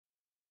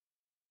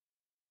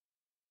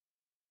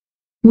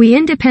We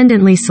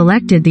independently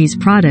selected these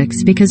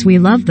products because we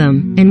love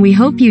them, and we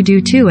hope you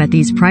do too at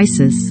these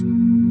prices.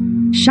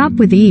 Shop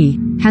with E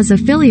has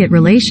affiliate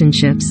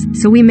relationships,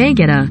 so we may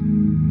get a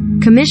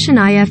commission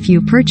if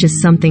you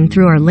purchase something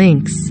through our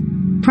links.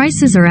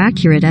 Prices are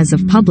accurate as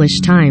of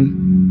published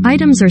time.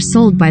 Items are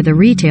sold by the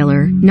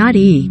retailer, not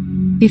E.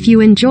 If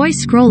you enjoy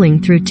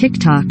scrolling through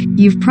TikTok,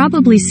 you've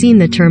probably seen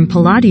the term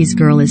Pilates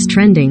girl is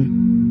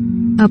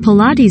trending. A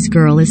Pilates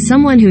girl is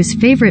someone whose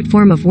favorite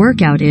form of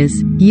workout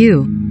is,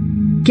 you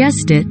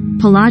guessed it,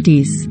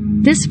 Pilates.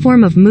 This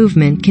form of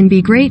movement can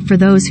be great for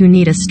those who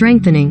need a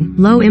strengthening,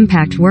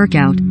 low-impact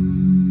workout.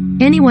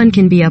 Anyone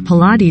can be a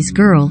Pilates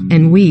girl,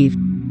 and we've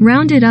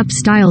rounded up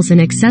styles and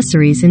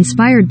accessories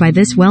inspired by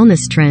this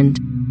wellness trend.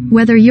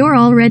 Whether you're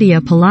already a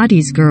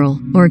Pilates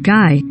girl, or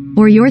guy,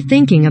 or you're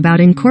thinking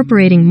about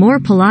incorporating more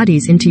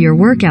Pilates into your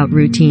workout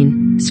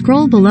routine,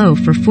 scroll below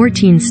for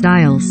 14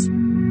 styles.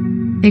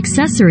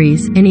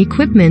 Accessories and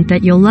equipment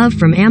that you'll love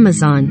from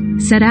Amazon: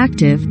 Set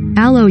Active,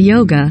 Alo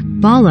Yoga,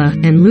 Bala,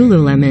 and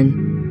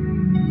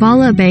Lululemon.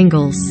 Bala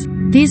bangles.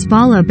 These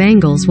Bala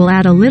bangles will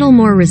add a little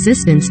more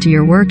resistance to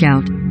your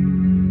workout.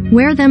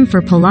 Wear them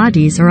for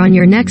Pilates or on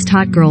your next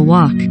hot girl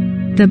walk.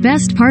 The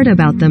best part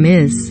about them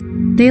is,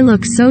 they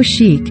look so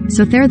chic,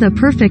 so they're the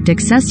perfect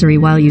accessory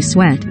while you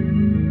sweat.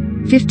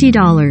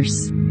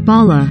 $50.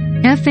 Bala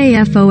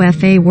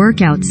FAFOFA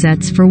workout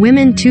sets for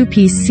women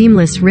 2-piece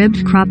seamless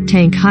ribbed crop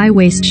tank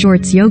high-waist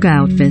shorts yoga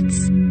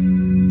outfits.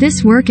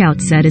 This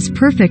workout set is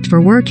perfect for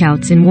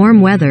workouts in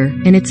warm weather,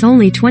 and it's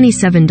only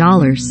 $27.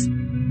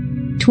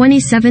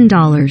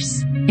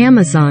 $27.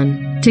 Amazon.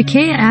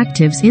 Takea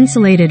Active's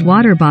insulated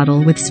water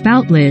bottle with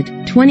spout lid,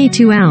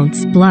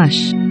 22-ounce,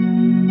 blush.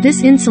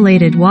 This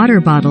insulated water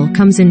bottle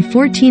comes in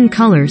 14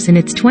 colors and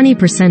it's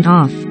 20%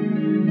 off.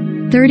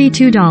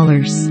 $32.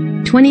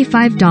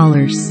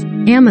 $25.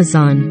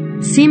 Amazon.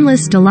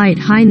 Seamless Delight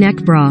High Neck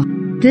Bra.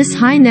 This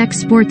high-neck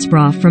sports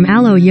bra from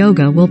Alo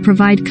Yoga will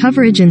provide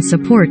coverage and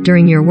support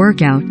during your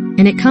workout,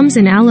 and it comes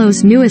in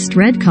Alo's newest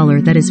red color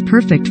that is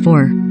perfect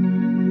for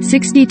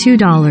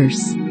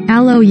 $62.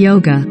 Alo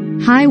Yoga.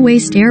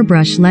 High-waist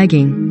airbrush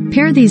legging.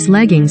 Pair these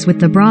leggings with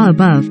the bra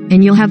above,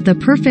 and you'll have the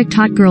perfect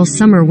hot girl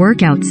summer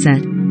workout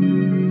set.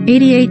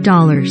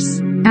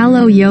 $88.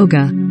 Alo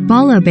Yoga.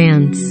 Bala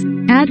bands.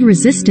 Add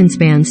resistance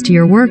bands to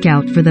your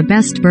workout for the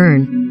best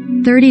burn.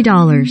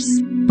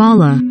 $30.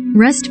 Bala.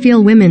 Rest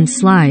Feel Women's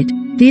Slide.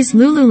 These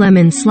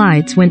Lululemon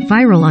slides went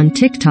viral on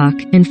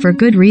TikTok, and for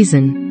good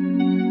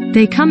reason.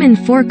 They come in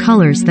 4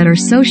 colors that are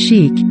so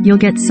chic, you'll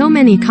get so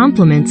many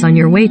compliments on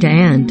your way to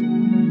and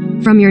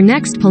from your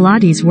next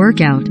Pilates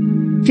workout.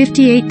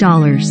 $58.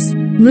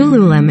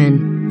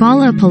 Lululemon.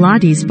 Bala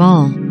Pilates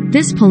Ball.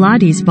 This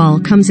Pilates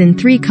ball comes in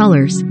 3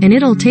 colors, and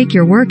it'll take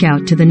your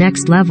workout to the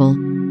next level.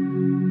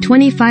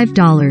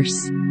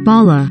 $25.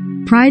 Bala.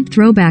 Pride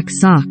Throwback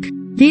Sock.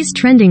 These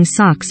trending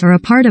socks are a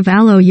part of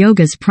Alo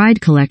Yoga's Pride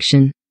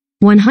collection.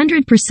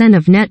 100%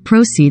 of net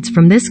proceeds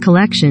from this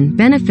collection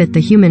benefit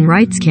the Human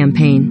Rights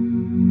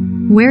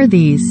Campaign. Wear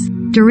these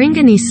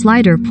Durangani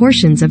slider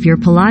portions of your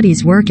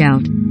Pilates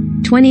workout.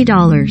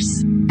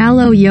 $20.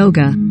 Alo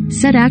Yoga.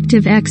 Set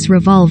Active X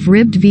Revolve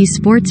Ribbed V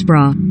Sports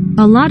Bra.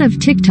 A lot of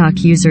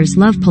TikTok users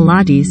love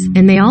Pilates,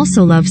 and they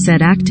also love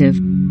Set Active.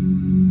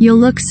 You'll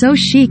look so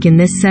chic in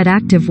this Set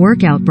Active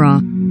workout bra.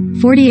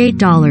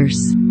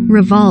 $48.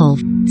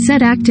 Revolve.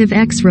 Set Active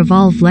X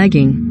Revolve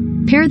Legging.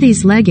 Pair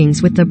these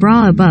leggings with the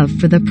bra above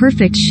for the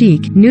perfect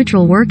chic,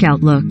 neutral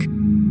workout look.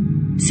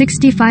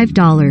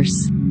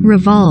 $65.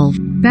 Revolve.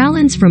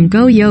 Balance from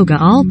Go Yoga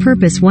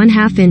All-Purpose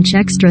 1/2 inch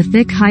extra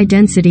thick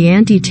high-density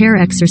anti-tear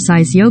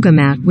exercise yoga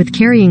mat with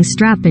carrying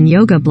strap and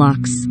yoga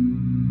blocks.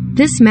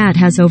 This mat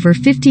has over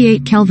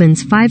 58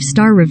 Kelvin's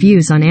 5-star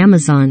reviews on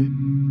Amazon.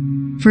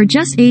 For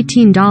just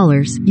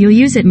 $18, you'll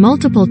use it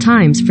multiple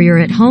times for your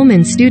at-home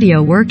and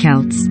studio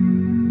workouts.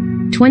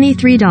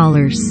 $23.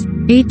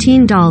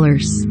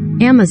 $18.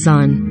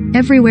 Amazon.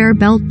 Everywhere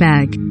Belt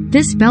Bag.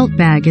 This belt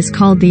bag is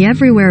called the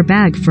Everywhere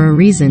Bag for a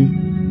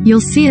reason.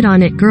 You'll see it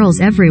on girls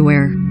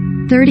everywhere.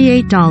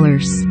 $38.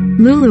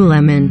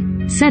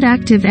 Lululemon. Set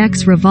Active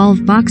X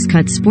Revolve Box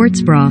Cut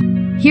Sports Bra.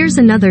 Here's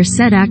another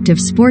Set Active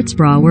sports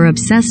bra we're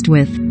obsessed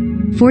with.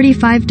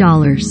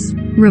 $45.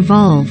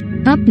 Revolve.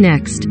 Up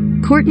next,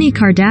 Kourtney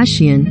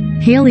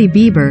Kardashian, Hailey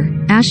Bieber,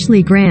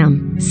 Ashley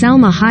Graham,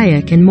 Salma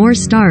Hayek and more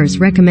stars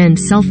recommend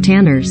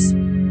self-tanners.